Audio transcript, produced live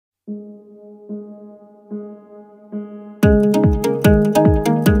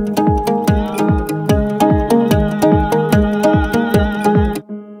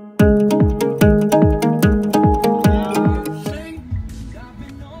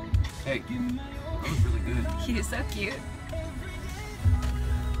Hey, that was really good. He is so cute.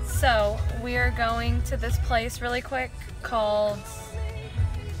 So, we are going to this place really quick called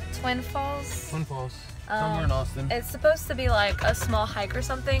Twin Falls. Twin Falls. Somewhere in Austin. It's supposed to be like a small hike or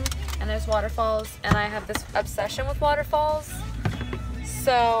something, and there's waterfalls, and I have this obsession with waterfalls.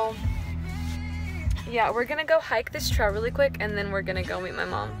 So, yeah, we're gonna go hike this trail really quick, and then we're gonna go meet my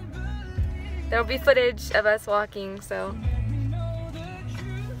mom. There'll be footage of us walking, so.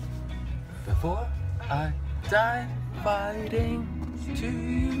 Before I die fighting to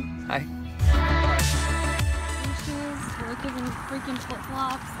you. Hi. We're giving freaking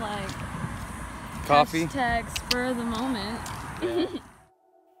flip-flops, like Coffee. #spur of the moment.